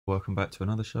Welcome back to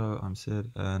another show. I'm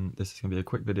Sid, and this is going to be a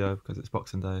quick video because it's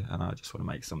Boxing Day and I just want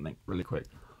to make something really quick.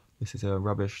 This is a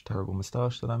rubbish, terrible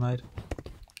moustache that I made.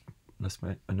 Let's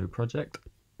make a new project,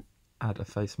 add a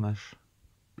face mesh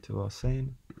to our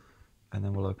scene, and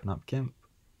then we'll open up GIMP.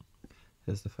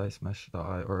 Here's the face mesh that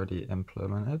I already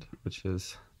implemented, which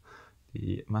is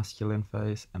the masculine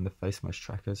face and the face mesh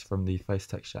trackers from the face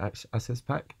texture assets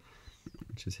pack,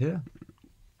 which is here.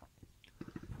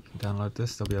 Download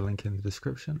this, there'll be a link in the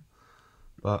description,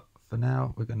 but for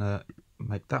now we're going to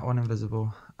make that one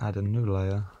invisible, add a new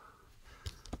layer,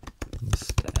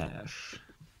 Moustache,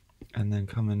 and then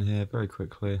come in here very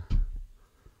quickly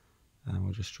and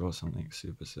we'll just draw something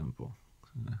super simple.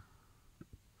 Have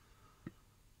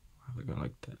it go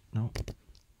like that? No,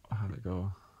 I'll have it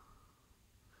go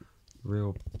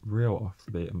real off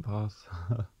the beaten path.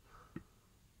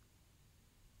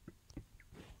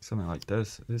 Something like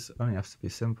this. This only has to be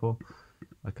simple.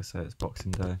 Like I say, it's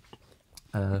Boxing Day.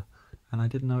 And I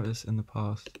did notice in the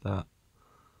past that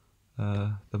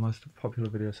the most popular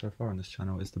video so far on this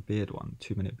channel is the beard one,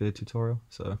 2-minute beard tutorial.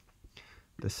 So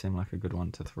this seemed like a good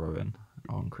one to throw in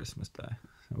on Christmas Day.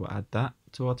 So we'll add that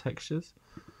to our textures.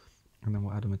 And then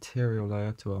we'll add a material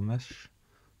layer to our mesh.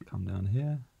 Come down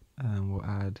here and we'll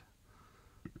add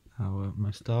our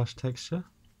moustache texture,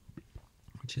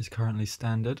 which is currently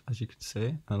standard, as you can see,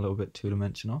 and a little bit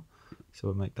two-dimensional. So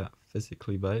we'll make that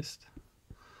physically based.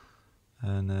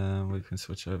 And then we can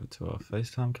switch over to our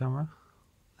FaceTime camera.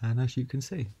 And as you can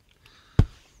see,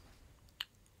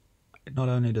 not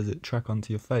only does it track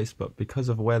onto your face, but because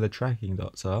of where the tracking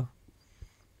dots are,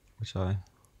 which I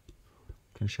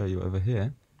can show you over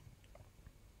here,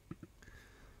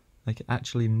 like it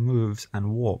actually moves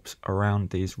and warps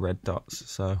around these red dots.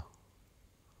 So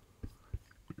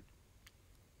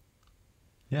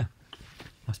yeah,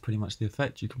 that's pretty much the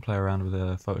effect. You can play around with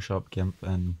Photoshop, GIMP,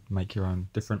 and make your own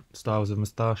different styles of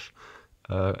moustache.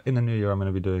 In the new year, I'm going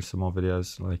to be doing some more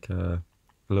videos, like a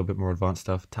little bit more advanced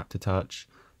stuff, tap to touch,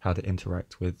 how to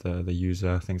interact with the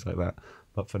user, things like that.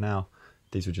 But for now,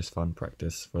 these were just fun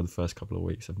practice for the first couple of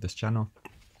weeks of this channel.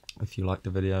 If you liked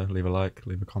the video, leave a like,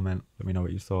 leave a comment, let me know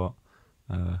what you thought.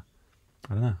 I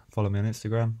don't know, follow me on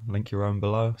Instagram, link your own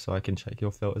below so I can check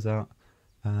your filters out.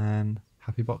 And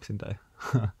happy Boxing Day.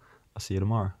 I'll see you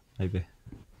tomorrow, maybe.